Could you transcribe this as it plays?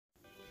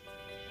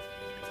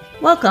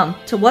Welcome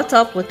to What's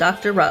Up with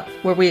Dr. Rupp,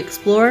 where we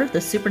explore the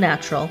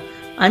supernatural.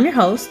 I'm your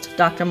host,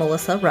 Dr.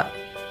 Melissa Rupp.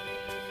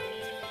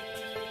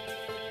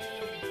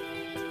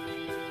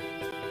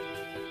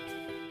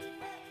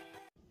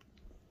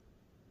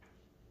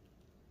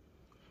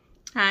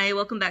 Hi,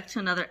 welcome back to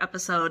another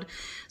episode.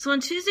 So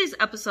in Tuesday's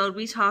episode,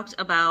 we talked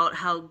about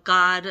how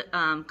God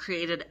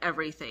created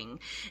everything,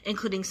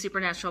 including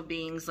supernatural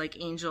beings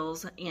like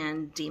angels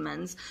and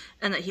demons,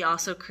 and that he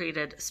also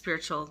created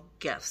spiritual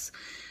gifts,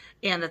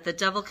 and that the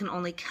devil can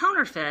only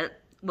counterfeit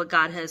what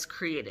God has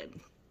created.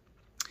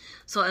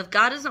 So if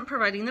God isn't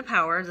providing the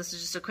power, this is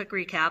just a quick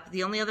recap,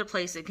 the only other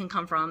place it can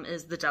come from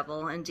is the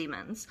devil and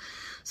demons.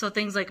 So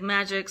things like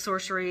magic,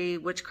 sorcery,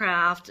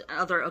 witchcraft,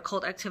 other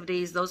occult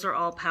activities, those are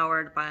all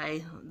powered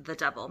by the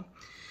devil.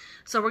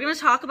 So we're going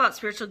to talk about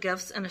spiritual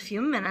gifts in a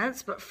few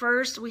minutes, but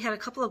first we had a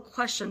couple of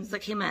questions that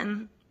came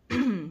in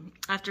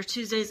after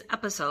Tuesday's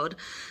episode.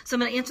 So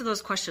I'm going to answer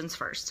those questions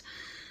first.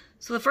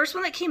 So the first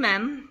one that came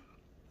in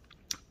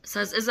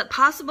says, is it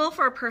possible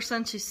for a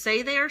person to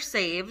say they are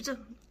saved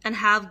and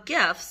have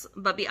gifts,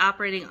 but be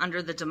operating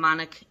under the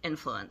demonic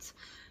influence?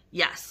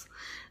 Yes.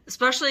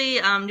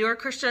 Especially newer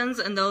Christians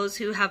and those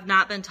who have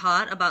not been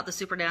taught about the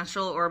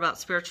supernatural or about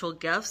spiritual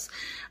gifts.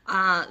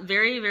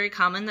 Very, very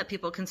common that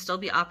people can still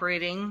be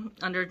operating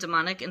under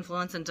demonic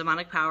influence and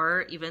demonic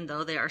power, even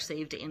though they are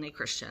saved and a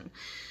Christian.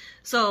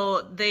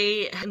 So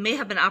they may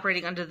have been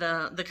operating under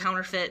the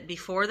counterfeit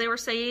before they were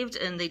saved,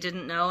 and they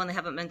didn't know, and they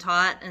haven't been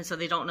taught, and so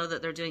they don't know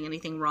that they're doing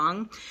anything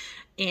wrong.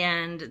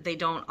 And they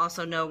don't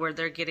also know where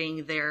they're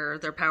getting their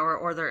power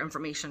or their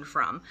information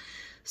from.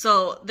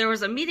 So there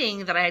was a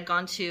meeting that I had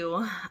gone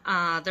to.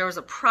 There was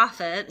a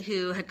prophet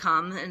who had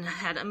come and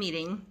had a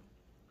meeting,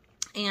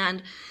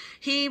 and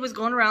he was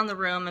going around the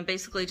room and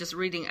basically just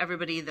reading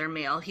everybody their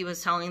mail. He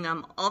was telling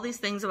them all these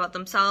things about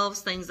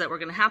themselves, things that were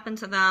going to happen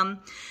to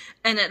them.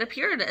 And it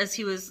appeared as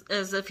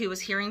if he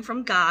was hearing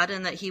from God,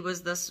 and that he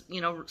was this,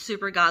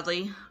 super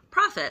godly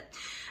prophet.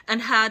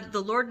 And had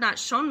the Lord not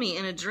shown me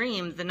in a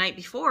dream the night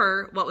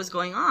before what was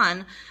going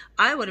on,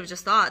 I would have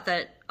just thought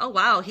that, oh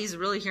wow, he's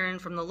really hearing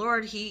from the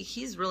Lord.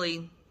 He's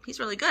really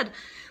good.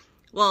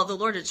 Well, the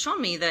Lord had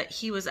shown me that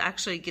he was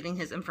actually getting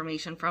his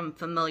information from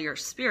familiar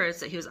spirits,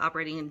 that he was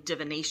operating in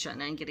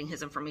divination and getting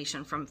his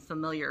information from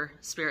familiar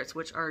spirits,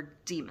 which are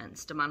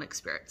demons, demonic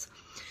spirits.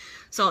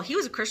 So he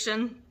was a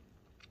Christian,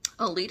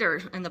 a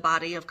leader in the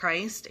body of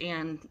Christ,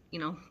 and,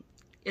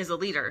 is a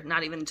leader,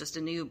 not even just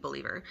a new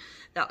believer.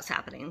 That was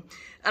happening.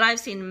 And I've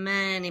seen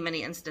many,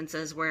 many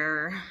instances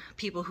where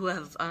people who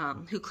have,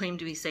 who claim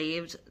to be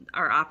saved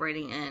are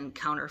operating in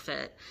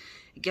counterfeit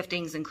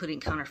giftings, including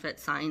counterfeit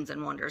signs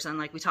and wonders. And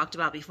like we talked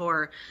about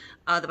before,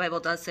 the Bible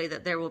does say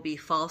that there will be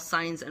false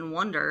signs and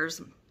wonders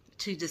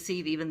to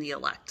deceive even the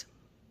elect.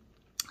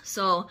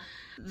 So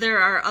there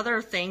are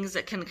other things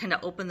that can kind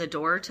of open the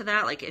door to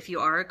that. Like if you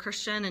are a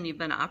Christian and you've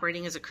been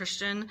operating as a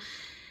Christian,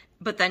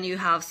 but then you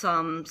have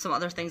some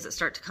other things that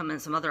start to come in,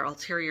 some other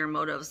ulterior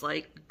motives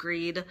like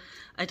greed,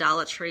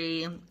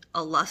 idolatry,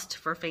 a lust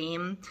for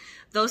fame.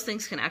 Those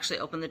things can actually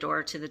open the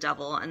door to the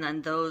devil, and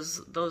then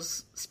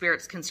those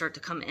spirits can start to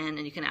come in,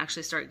 and you can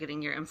actually start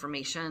getting your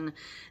information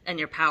and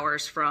your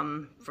powers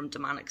from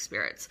demonic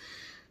spirits.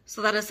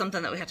 So that is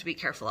something that we have to be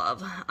careful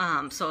of.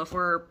 So if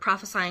we're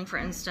prophesying, for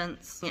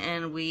instance,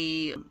 and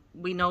we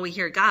know we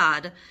hear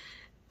God,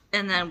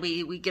 and then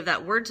we give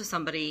that word to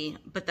somebody,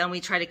 but then we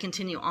try to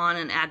continue on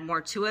and add more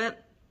to it,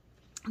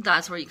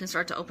 that's where you can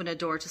start to open a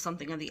door to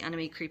something of the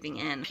enemy creeping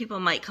in. People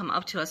might come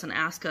up to us and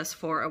ask us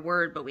for a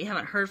word, but we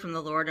haven't heard from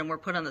the Lord, and we're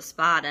put on the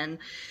spot, and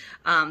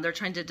they're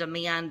trying to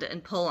demand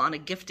and pull on a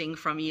gifting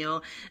from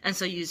you. And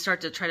so you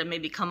start to try to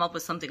maybe come up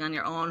with something on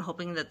your own,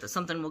 hoping that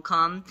something will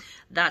come.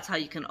 That's how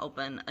you can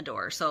open a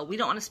door. So we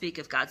don't want to speak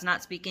if God's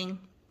not speaking.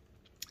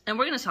 And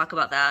we're going to talk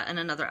about that in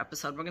another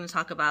episode. We're going to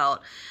talk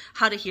about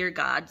how to hear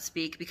God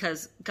speak,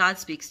 because God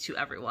speaks to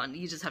everyone.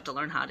 You just have to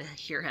learn how to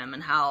hear him,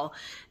 and how,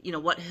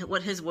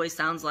 what his voice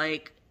sounds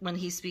like when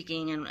he's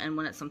speaking and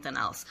when it's something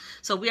else.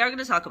 So we are going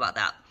to talk about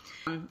that.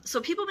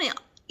 So people may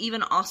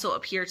even also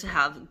appear to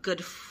have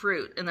good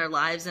fruit in their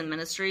lives and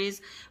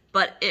ministries,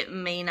 but it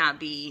may not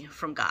be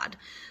from God.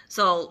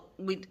 So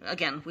we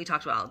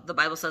talked about, the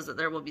Bible says that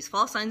there will be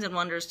false signs and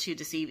wonders to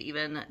deceive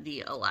even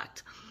the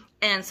elect.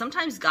 And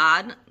sometimes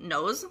God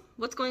knows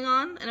what's going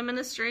on in a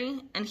ministry,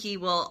 and he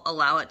will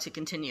allow it to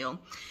continue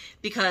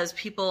because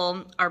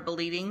people are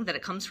believing that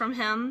it comes from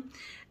him,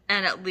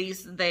 and at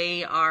least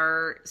they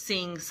are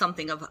seeing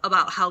something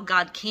about how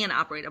God can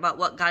operate, about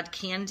what God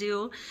can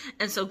do.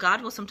 And so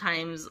God will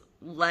sometimes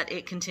let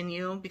it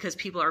continue because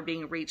people are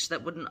being reached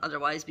that wouldn't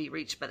otherwise be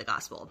reached by the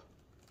gospel.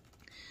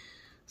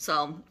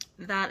 So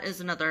that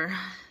is another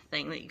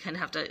thing that you kind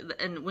of have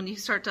to, and when you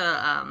start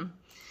to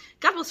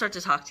God will start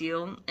to talk to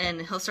you,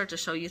 and he'll start to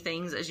show you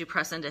things as you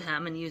press into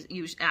him, and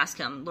you ask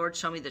him, Lord,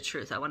 show me the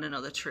truth. I want to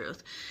know the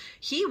truth.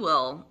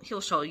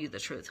 He'll show you the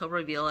truth. He'll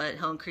reveal it.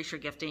 He'll increase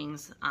your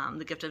giftings.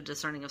 The gift of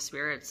discerning of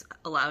spirits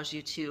allows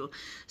you to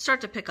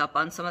start to pick up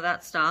on some of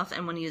that stuff.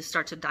 And when you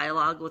start to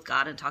dialogue with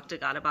God and talk to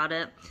God about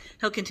it,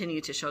 he'll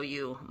continue to show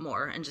you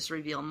more and just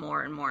reveal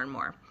more and more and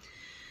more.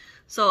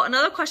 So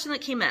another question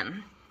that came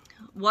in,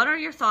 what are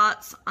your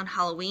thoughts on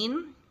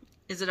Halloween?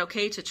 Is it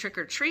okay to trick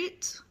or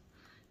treat?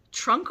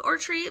 Trunk or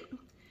treat?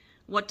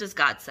 What does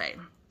God say?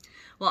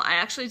 Well, I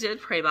actually did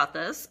pray about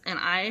this, and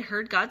I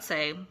heard God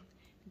say,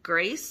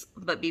 grace,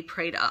 but be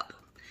prayed up.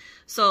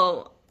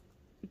 So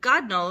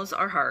God knows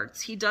our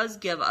hearts. He does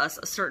give us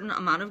a certain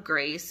amount of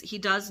grace. He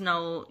does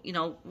know,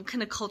 what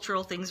kind of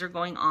cultural things are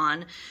going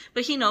on,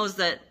 but he knows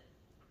that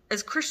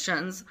as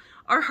Christians,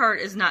 our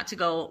heart is not to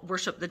go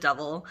worship the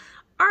devil.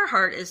 Our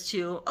heart is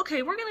to,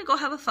 okay, we're going to go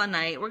have a fun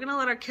night. We're going to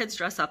let our kids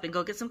dress up and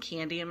go get some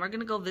candy, and we're going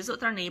to go visit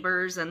with our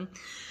neighbors and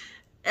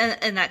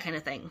that kind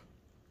of thing.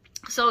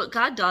 So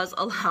God does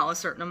allow a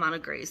certain amount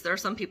of grace. There are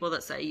some people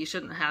that say you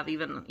shouldn't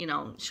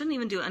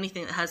even do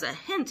anything that has a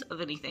hint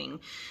of anything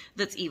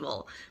that's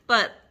evil.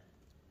 But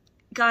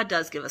God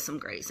does give us some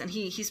grace. And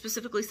he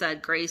specifically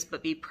said grace,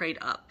 but be prayed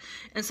up.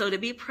 And so to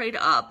be prayed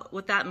up,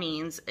 what that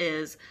means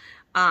is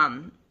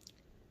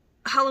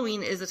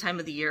Halloween is a time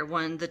of the year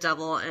when the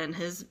devil and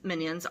his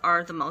minions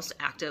are the most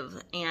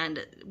active.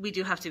 And we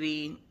do have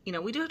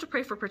to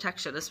pray for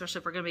protection, especially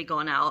if we're going to be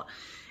going out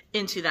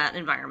into that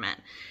environment.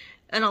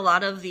 And a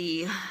lot of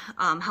the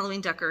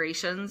Halloween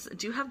decorations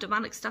do have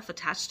demonic stuff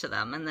attached to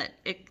them, and that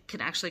it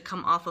can actually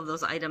come off of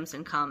those items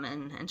and come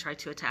and try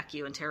to attack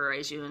you and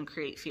terrorize you and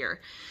create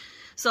fear.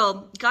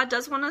 So God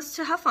does want us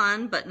to have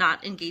fun, but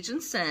not engage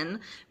in sin,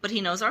 but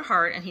he knows our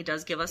heart, and he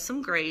does give us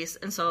some grace.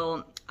 And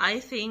so I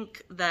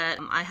think that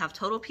I have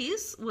total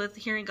peace with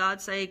hearing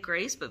God say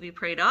grace, but be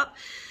prayed up.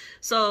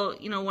 So,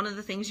 one of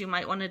the things you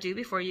might want to do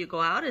before you go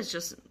out is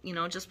just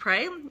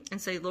pray and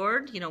say,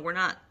 Lord, we're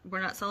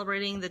not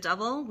celebrating the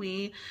devil.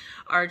 We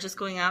are just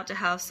going out to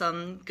have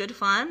some good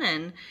fun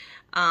and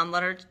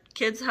let our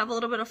kids have a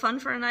little bit of fun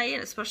for a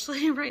night,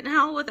 especially right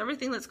now with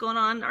everything that's going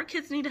on. Our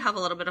kids need to have a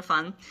little bit of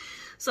fun.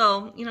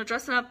 So,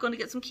 dressing up, going to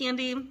get some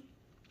candy,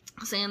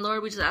 saying,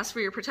 Lord, we just ask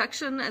for your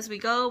protection as we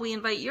go. We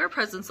invite your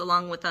presence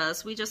along with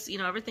us. We just,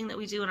 everything that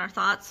we do in our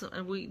thoughts,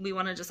 we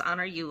want to just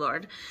honor you,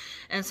 Lord.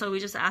 And so we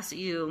just ask that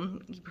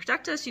you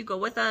protect us, you go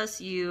with us,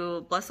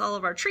 you bless all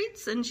of our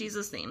treats in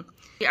Jesus' name.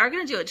 We are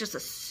going to do just a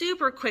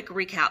super quick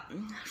recap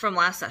from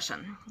last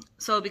session.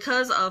 So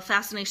because of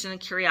fascination and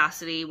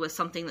curiosity with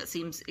something that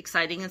seems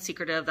exciting and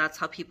secretive, that's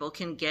how people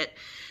can get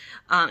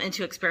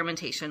into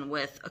experimentation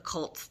with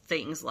occult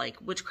things like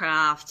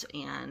witchcraft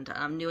and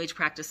New Age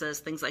practices,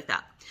 things like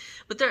that.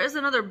 But there is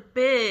another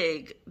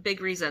big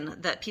reason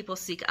that people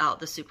seek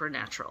out the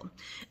supernatural,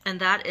 and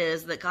that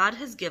is that God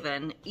has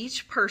given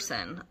each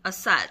person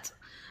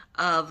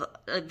a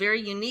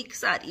very unique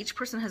set. Each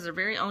person has their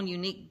very own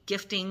unique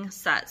gifting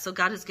set. So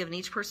God has given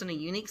each person a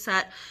unique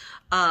set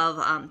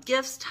of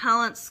gifts,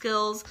 talents,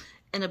 skills,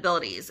 and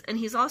abilities. And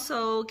he's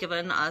also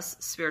given us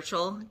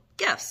spiritual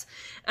gifts.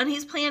 And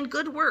he's planned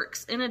good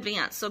works in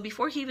advance. So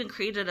before he even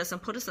created us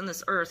and put us on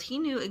this earth, he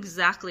knew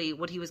exactly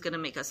what he was going to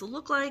make us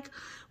look like,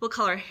 what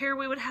color hair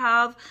we would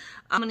have,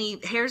 how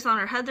many hairs on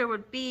our head there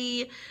would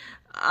be,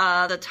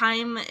 the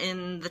time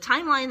in the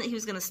timeline that he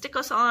was going to stick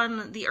us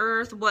on the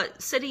earth,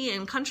 what city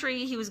and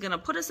country he was going to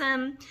put us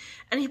in.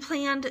 And he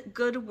planned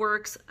good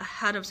works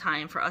ahead of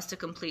time for us to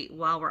complete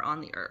while we're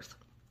on the earth.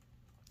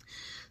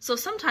 So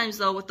sometimes,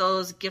 though, with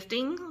those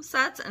gifting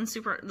sets and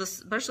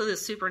especially the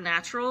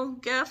supernatural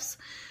gifts,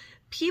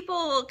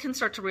 people can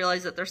start to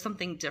realize that there's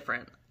something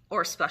different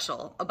or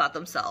special about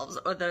themselves,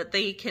 or that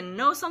they can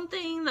know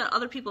something that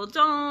other people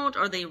don't,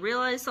 or they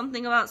realize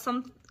something about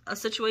a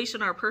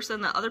situation or a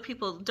person that other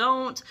people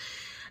don't.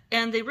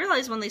 And they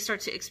realize when they start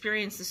to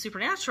experience the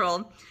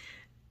supernatural,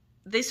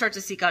 they start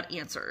to seek out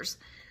answers.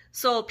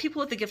 So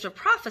people with the gift of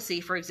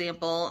prophecy, for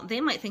example, they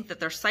might think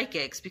that they're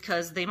psychics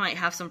because they might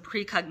have some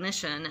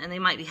precognition, and they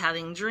might be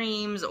having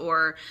dreams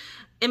or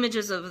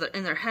images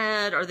in their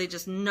head, or they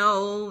just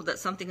know that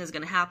something is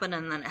going to happen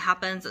and then it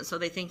happens. And so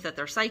they think that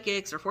they're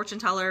psychics or fortune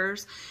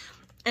tellers.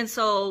 And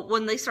so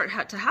when they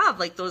start to have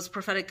like those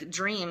prophetic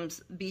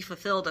dreams be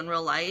fulfilled in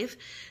real life,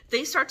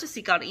 they start to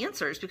seek out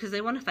answers because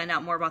they want to find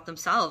out more about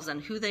themselves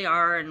and who they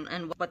are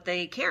and what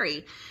they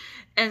carry.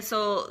 And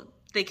so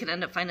they can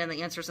end up finding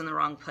the answers in the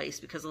wrong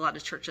place because a lot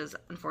of churches,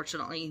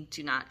 unfortunately,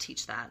 do not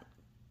teach that.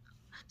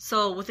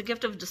 So with the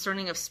gift of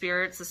discerning of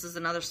spirits, this is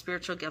another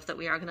spiritual gift that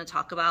we are going to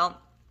talk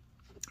about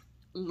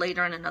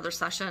later in another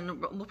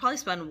session. We'll probably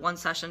spend one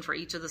session for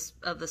each of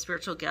the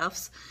spiritual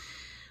gifts.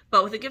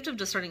 But with the gift of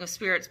discerning of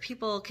spirits,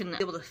 people can be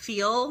able to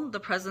feel the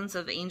presence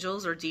of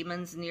angels or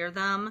demons near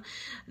them.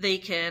 They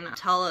can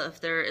tell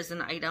if there is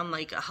an item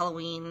like a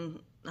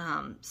Halloween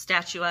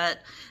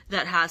statuette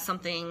that has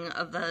something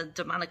of the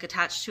demonic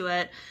attached to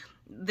it.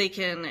 They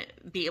can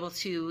be able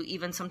to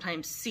even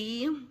sometimes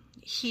see,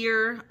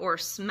 hear, or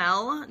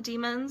smell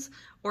demons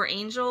or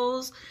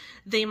angels.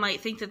 They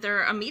might think that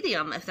they're a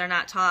medium if they're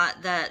not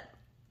taught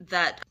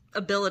that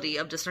ability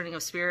of discerning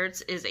of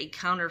spirits is a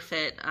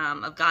counterfeit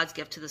of God's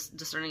gift to this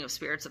discerning of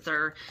spirits.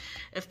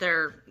 If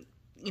they're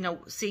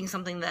seeing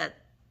something that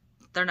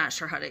they're not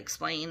sure how to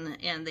explain,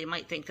 and they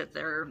might think that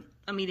they're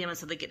a medium, and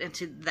so they get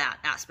into that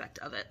aspect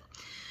of it.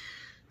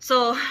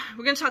 So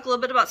we're going to talk a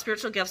little bit about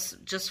spiritual gifts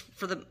just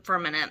for a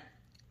minute.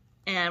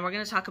 And we're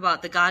going to talk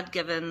about the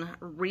God-given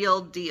real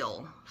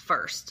deal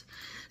first,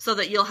 so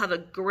that you'll have a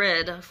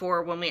grid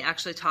for when we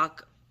actually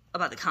talk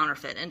about the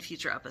counterfeit in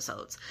future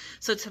episodes.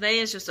 So today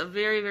is just a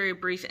very, very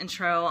brief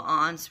intro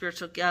on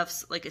spiritual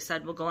gifts. Like I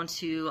said, we'll go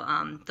into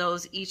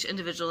those each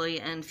individually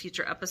in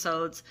future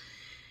episodes.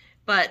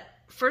 But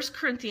 1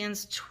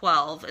 Corinthians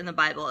 12 in the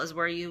Bible is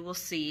where you will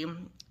see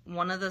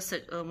one of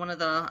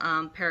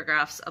the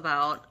paragraphs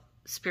about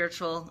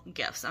spiritual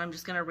gifts. And I'm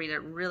just going to read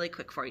it really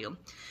quick for you.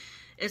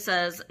 It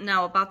says,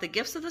 "Now about the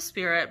gifts of the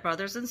Spirit,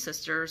 brothers and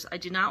sisters, I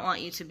do not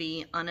want you to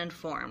be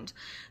uninformed.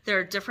 There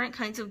are different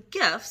kinds of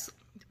gifts,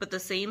 but the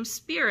same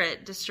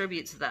Spirit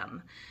distributes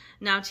them.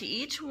 Now to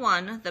each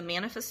one, the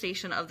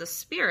manifestation of the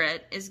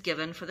Spirit is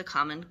given for the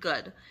common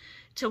good.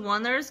 To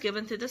one there is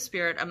given through the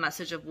Spirit a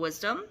message of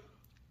wisdom,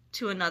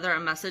 to another a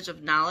message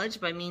of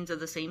knowledge by means of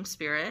the same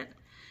Spirit,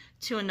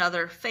 to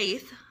another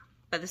faith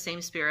by the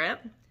same Spirit,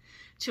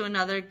 to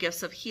another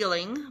gifts of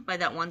healing by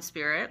that one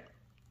Spirit,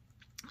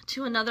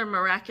 to another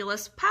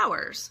miraculous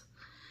powers,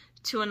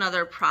 to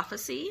another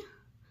prophecy,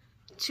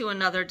 to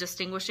another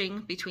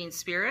distinguishing between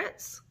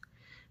spirits,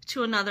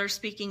 to another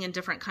speaking in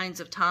different kinds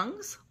of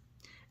tongues,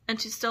 and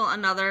to still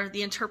another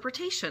the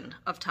interpretation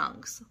of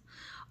tongues.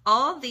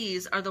 All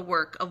these are the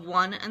work of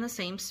one and the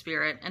same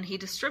Spirit, and he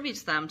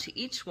distributes them to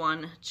each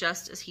one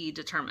just as he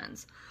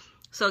determines."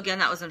 So again,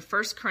 that was in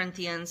 1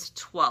 Corinthians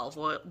 12,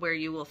 where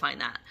you will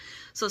find that.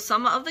 So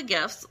some of the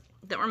gifts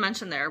that were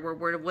mentioned there were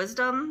word of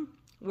wisdom,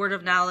 word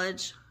of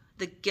knowledge,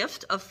 the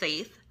gift of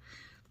faith,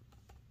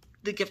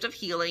 the gift of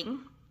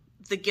healing,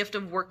 the gift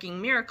of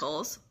working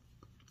miracles,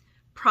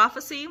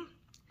 prophecy,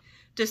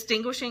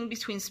 distinguishing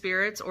between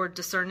spirits or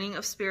discerning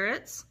of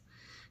spirits,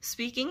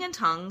 speaking in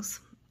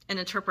tongues, and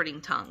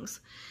interpreting tongues.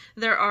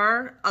 There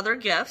are other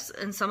gifts,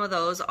 and some of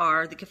those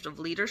are the gift of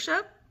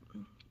leadership,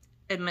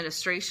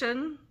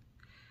 administration,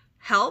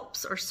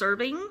 helps or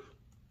serving,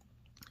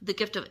 the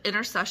gift of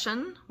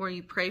intercession, where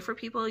you pray for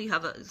people.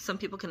 Some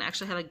people can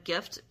actually have a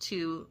gift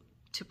to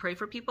pray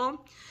for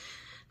people.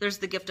 There's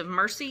the gift of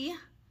mercy,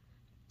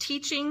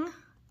 teaching,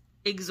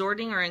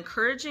 exhorting or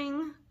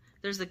encouraging.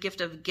 There's the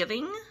gift of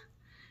giving,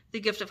 the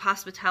gift of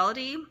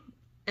hospitality,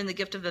 and the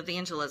gift of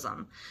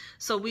evangelism.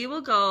 So we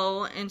will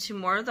go into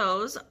more of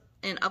those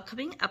in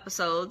upcoming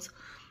episodes,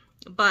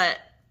 but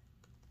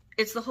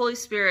it's the Holy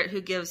Spirit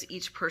who gives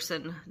each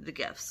person the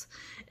gifts.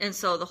 And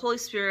so the Holy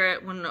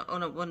Spirit,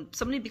 when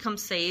somebody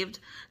becomes saved,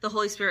 the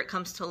Holy Spirit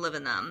comes to live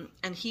in them,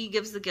 and he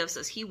gives the gifts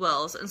as he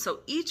wills. And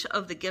so each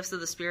of the gifts of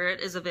the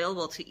Spirit is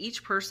available to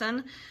each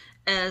person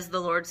as the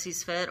Lord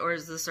sees fit, or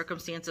as the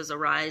circumstances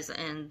arise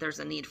and there's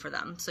a need for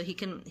them. So he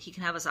can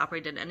have us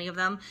operate in any of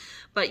them.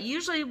 But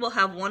usually we'll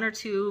have one or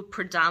two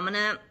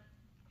predominant,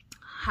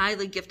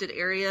 highly gifted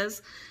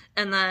areas,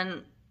 and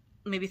then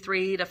maybe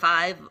 3 to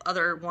 5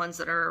 other ones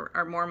that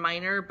are more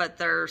minor, but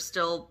they're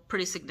still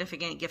pretty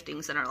significant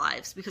giftings in our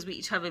lives, because we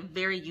each have a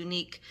very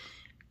unique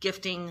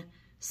gifting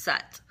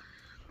set.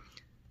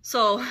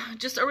 So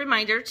just a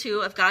reminder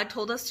too, if God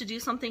told us to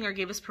do something or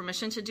gave us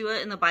permission to do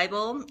it in the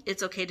Bible,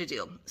 it's okay to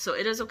do. So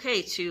it is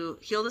okay to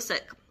heal the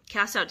sick,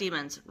 cast out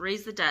demons,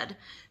 raise the dead,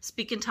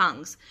 speak in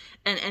tongues,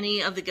 and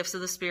any of the gifts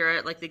of the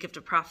Spirit, like the gift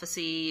of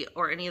prophecy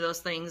or any of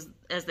those things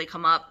as they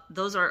come up,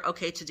 those are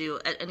okay to do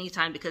at any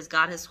time, because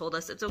God has told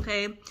us it's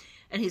okay,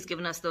 and he's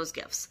given us those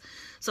gifts.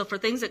 So for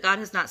things that God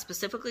has not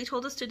specifically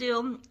told us to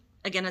do,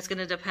 again, it's going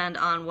to depend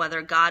on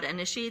whether God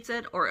initiates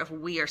it or if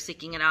we are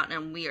seeking it out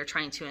and we are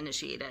trying to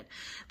initiate it.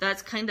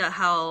 That's kind of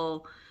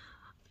how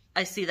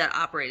I see that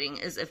operating,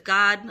 is if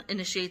God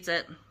initiates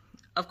it,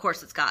 of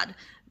course it's God.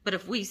 But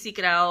if we seek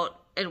it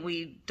out and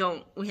we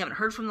haven't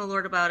heard from the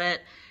Lord about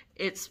it,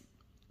 it's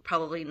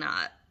probably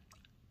not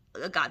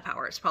a God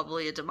power. It's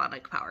probably a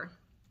demonic power.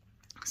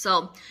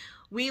 So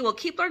we will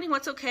keep learning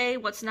what's okay,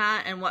 what's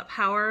not, and what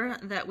power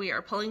that we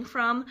are pulling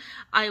from.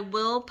 I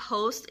will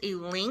post a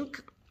link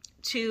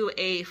to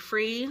a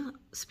free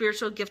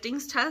spiritual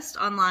giftings test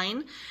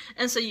online.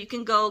 And so you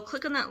can go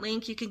click on that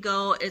link. You can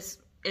go, it's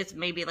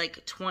maybe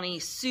like 20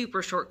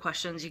 super short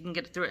questions. You can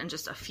get through it in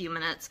just a few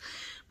minutes,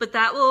 but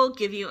that will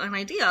give you an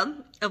idea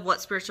of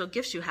what spiritual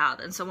gifts you have.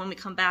 And so when we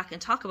come back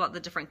and talk about the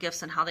different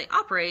gifts and how they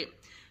operate,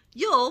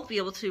 you'll be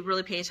able to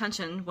really pay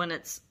attention when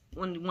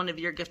one of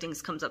your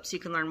giftings comes up, so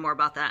you can learn more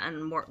about that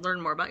and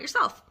learn more about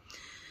yourself.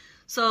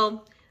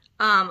 So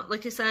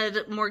like I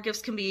said, more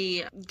gifts can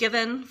be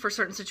given for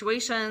certain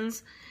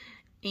situations.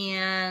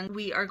 And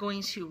we are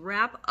going to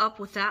wrap up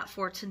with that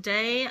for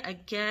today.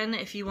 Again,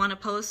 if you want to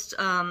post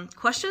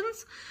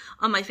questions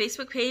on my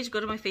Facebook page, go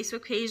to my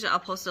Facebook page. I'll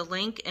post a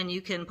link and you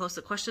can post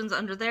the questions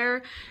under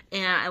there,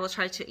 and I will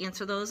try to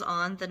answer those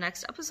on the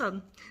next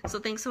episode. So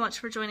thanks so much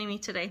for joining me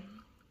today.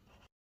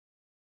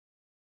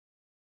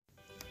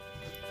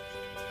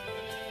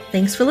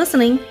 Thanks for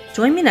listening.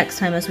 Join me next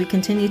time as we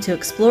continue to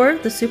explore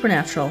the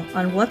supernatural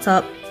on What's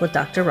Up with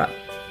Dr. Rupp.